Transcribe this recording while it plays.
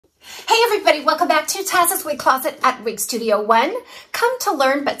Everybody, welcome back to TAZ's Wig Closet at Wig Studio One. Come to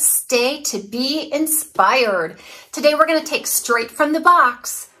learn, but stay to be inspired. Today we're going to take straight from the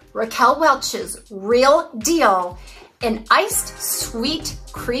box Raquel Welch's Real Deal in Iced Sweet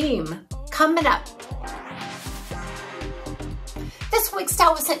Cream. Coming up. This wig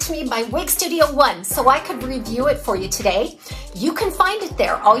style was sent to me by Wig Studio One, so I could review it for you today. You can find it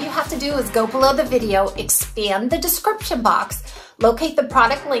there. All you have to do is go below the video, expand the description box, locate the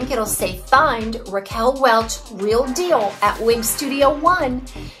product link. It'll say find Raquel Welch Real Deal at Wig Studio One.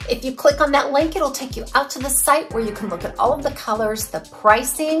 If you click on that link, it'll take you out to the site where you can look at all of the colors, the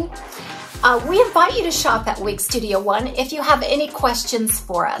pricing. We invite you to shop at Wig Studio One. If you have any questions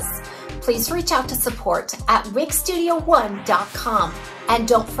for us, please reach out to support at wigstudio1.com. And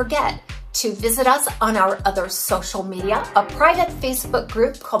don't forget to visit us on our other social media, a private Facebook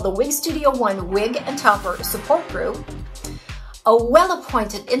group called the Wig Studio One Wig and Topper Support Group, a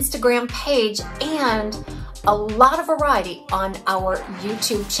well-appointed Instagram page, and a lot of variety on our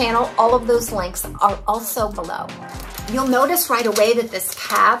YouTube channel. All of those links are also below. You'll notice right away that this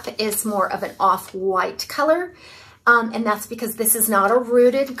cap is more of an off-white color, and that's because this is not a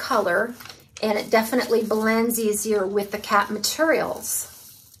rooted color, and it definitely blends easier with the cap materials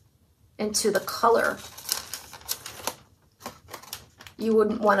into the color. You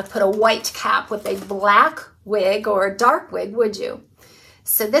wouldn't want to put a white cap with a black wig or a dark wig, would you?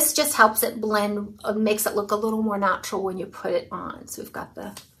 So this just helps it blend, makes it look a little more natural when you put it on. So we've got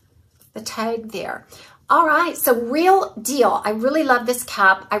the tag there. All right, so Real Deal. I really love this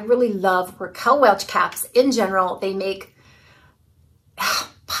cap. I really love Raquel Welch caps in general. They make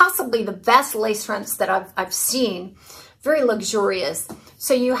possibly the best lace fronts that I've seen. Very luxurious.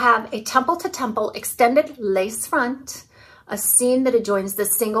 So you have a temple to temple extended lace front, a seam that adjoins the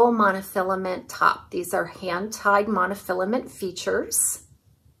single monofilament top. These are hand-tied monofilament features.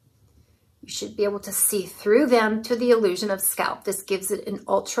 You should be able to see through them to the illusion of scalp. This gives it an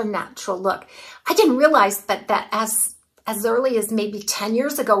ultra-natural look. I didn't realize that as early as maybe 10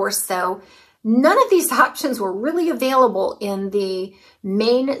 years ago or so, none of these options were really available in the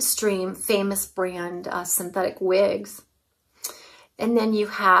mainstream famous brand synthetic wigs. And then you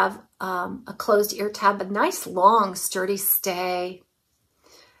have a closed ear tab, a nice long sturdy stay,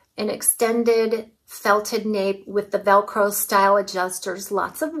 an extended felted nape with the Velcro style adjusters,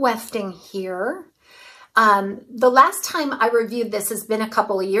 lots of wefting here. The last time I reviewed this has been a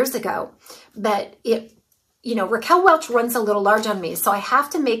couple of years ago, but Raquel Welch runs a little large on me, so I have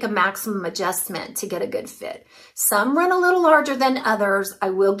to make a maximum adjustment to get a good fit. Some run a little larger than others.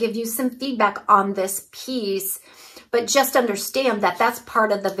 I will give you some feedback on this piece, but just understand that that's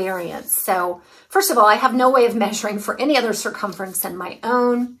part of the variance. So first of all, I have no way of measuring for any other circumference than my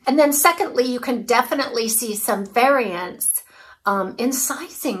own. And then secondly, you can definitely see some variance in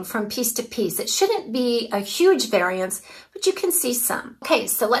sizing from piece to piece. It shouldn't be a huge variance, but you can see some. Okay,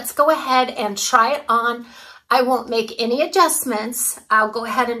 so let's go ahead and try it on. I won't make any adjustments. I'll go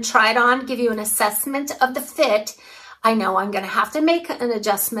ahead and try it on, give you an assessment of the fit. I know I'm gonna have to make an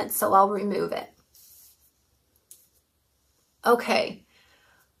adjustment, so I'll remove it. Okay,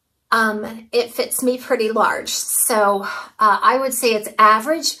 it fits me pretty large. So I would say it's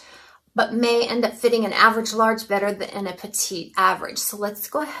average, but may end up fitting an average large better than a petite average. So let's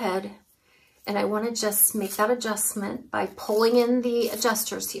go ahead, and I want to just make that adjustment by pulling in the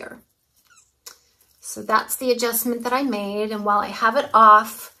adjusters here. So that's the adjustment that I made, and while I have it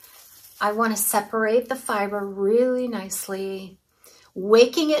off, I want to separate the fiber really nicely,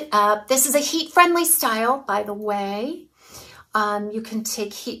 waking it up. This is a heat-friendly style, by the way. You can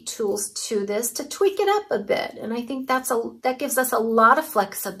take heat tools to this to tweak it up a bit, and I think that gives us a lot of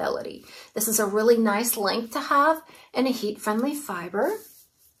flexibility. This is a really nice length to have and a heat-friendly fiber.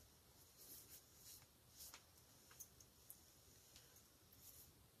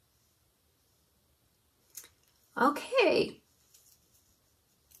 Okay.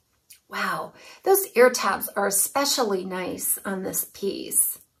 Wow, those ear tabs are especially nice on this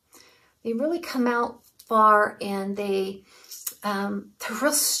piece. They really come out far, and they're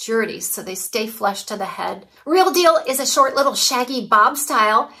real sturdy, so they stay flush to the head. Real Deal is a short little shaggy bob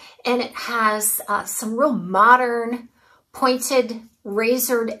style, and it has some real modern pointed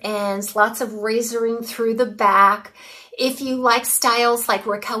razored ends, lots of razoring through the back. If you like styles like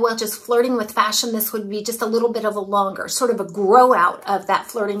Raquel Welch is flirting with fashion, this would be just a little bit of a longer, sort of a grow out of that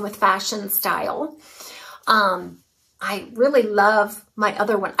flirting with fashion style. I really love my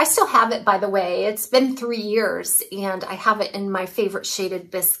other one. I still have it, by the way. It's been 3 years, and I have it in my favorite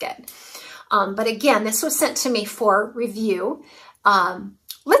shaded biscuit. But again, this was sent to me for review.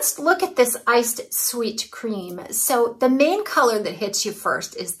 Let's look at this Iced Sweet Cream. So the main color that hits you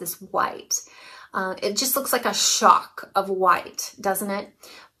first is this white. It just looks like a shock of white, doesn't it?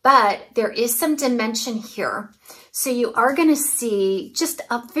 But there is some dimension here. So you are going to see just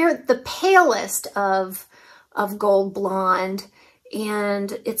the palest of gold blonde,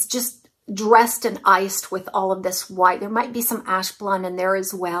 and it's just dressed and iced with all of this white. There might be some ash blonde in there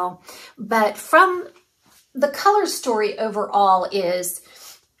as well. But from the color story overall is,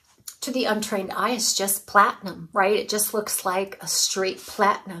 to the untrained eye, it's just platinum, right? It just looks like a straight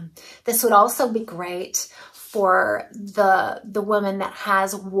platinum. This would also be great for the woman that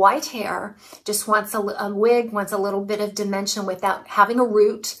has white hair, just wants a wig, wants a little bit of dimension without having a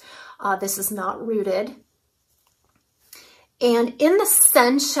root. This is not rooted. And in the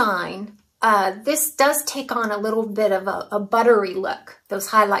sunshine, this does take on a little bit of a buttery look. Those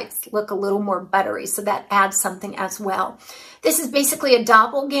highlights look a little more buttery, so that adds something as well. This is basically a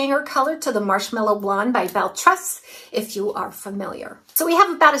doppelganger color to the Marshmallow Blonde by Beltress, if you are familiar. So we have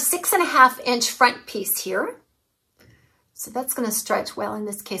about a 6.5 inch front piece here. So that's going to stretch, well, in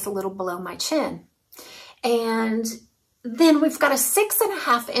this case, a little below my chin. And then we've got a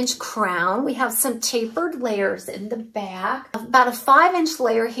 6.5 inch crown. We have some tapered layers in the back, about a 5 inch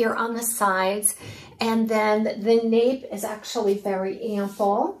layer here on the sides. And then the nape is actually very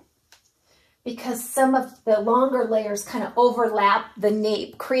ample because some of the longer layers kind of overlap the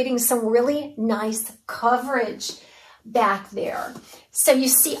nape, creating some really nice coverage back there. So you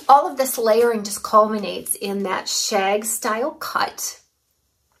see all of this layering just culminates in that shag style cut.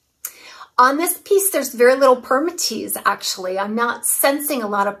 On this piece, there's very little permatease, actually. I'm not sensing a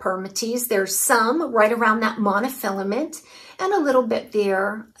lot of permatease. There's some right around that monofilament and a little bit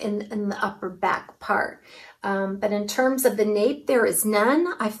there in the upper back part. But in terms of the nape, there is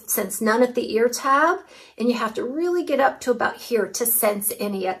none. I've sensed none at the ear tab, and you have to really get up to about here to sense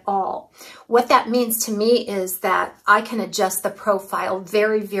any at all. What that means to me is that I can adjust the profile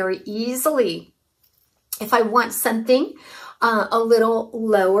very, very easily. If I want something a little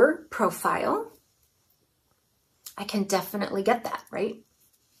lower profile, I can definitely get that, right?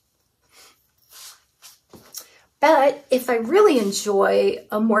 But if I really enjoy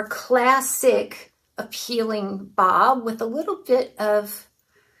a more classic, appealing bob with a little bit of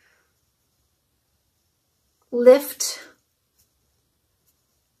lift,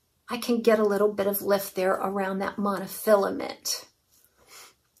 I can get a little bit of lift there around that monofilament.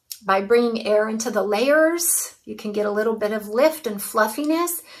 By bringing air into the layers, you can get a little bit of lift and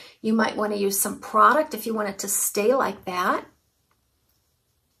fluffiness. You might want to use some product if you want it to stay like that.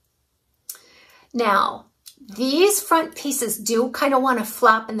 Now, these front pieces do kind of want to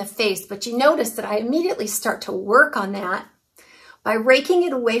flop in the face, but you notice that I immediately start to work on that by raking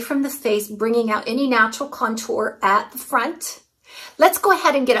it away from the face, bringing out any natural contour at the front. Let's go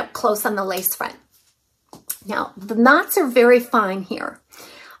ahead and get up close on the lace front. Now, the knots are very fine here.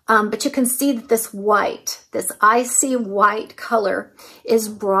 But you can see that this white, this icy white color is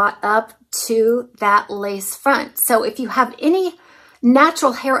brought up to that lace front. So if you have any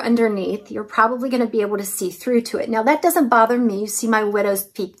natural hair underneath, you're probably going to be able to see through to it. Now that doesn't bother me. You see my widow's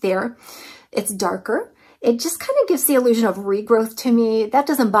peak there. It's darker. It just kind of gives the illusion of regrowth to me. That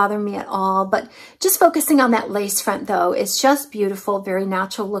doesn't bother me at all. But just focusing on that lace front though, it's just beautiful, very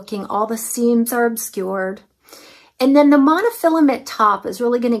natural looking. All the seams are obscured. And then the monofilament top is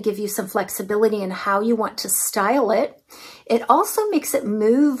really going to give you some flexibility in how you want to style it. It also makes it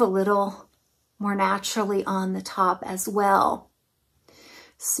move a little more naturally on the top as well.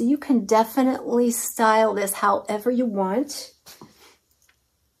 So you can definitely style this however you want.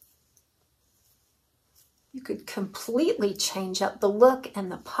 You could completely change up the look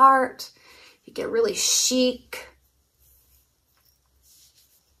and the part. You get really chic.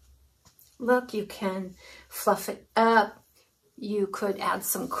 Look, you can fluff it up. You could add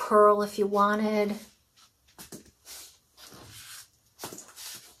some curl if you wanted.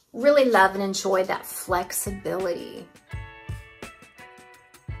 Really love and enjoy that flexibility.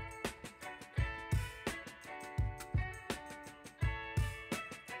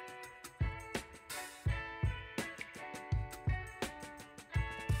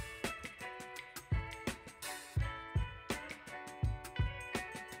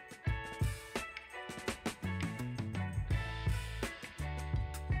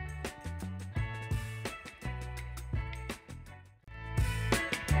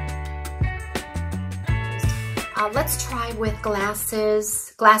 Let's try with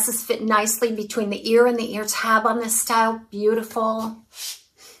glasses. Glasses fit nicely between the ear and the ear tab on this style. Beautiful.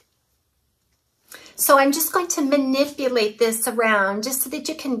 So I'm just going to manipulate this around just so that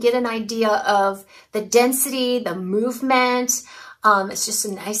you can get an idea of the density, the movement. It's just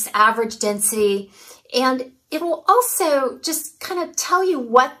a nice average density, and it will also just kind of tell you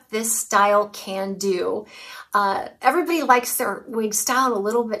what this style can do. Everybody likes their wig styled a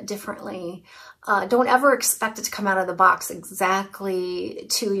little bit differently. Don't ever expect it to come out of the box exactly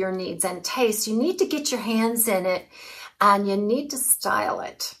to your needs and taste. You need to get your hands in it and you need to style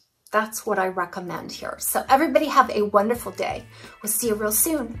it. That's what I recommend here. So everybody have a wonderful day. We'll see you real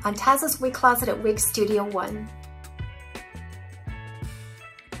soon on Taz's Wig Closet at Wig Studio 1.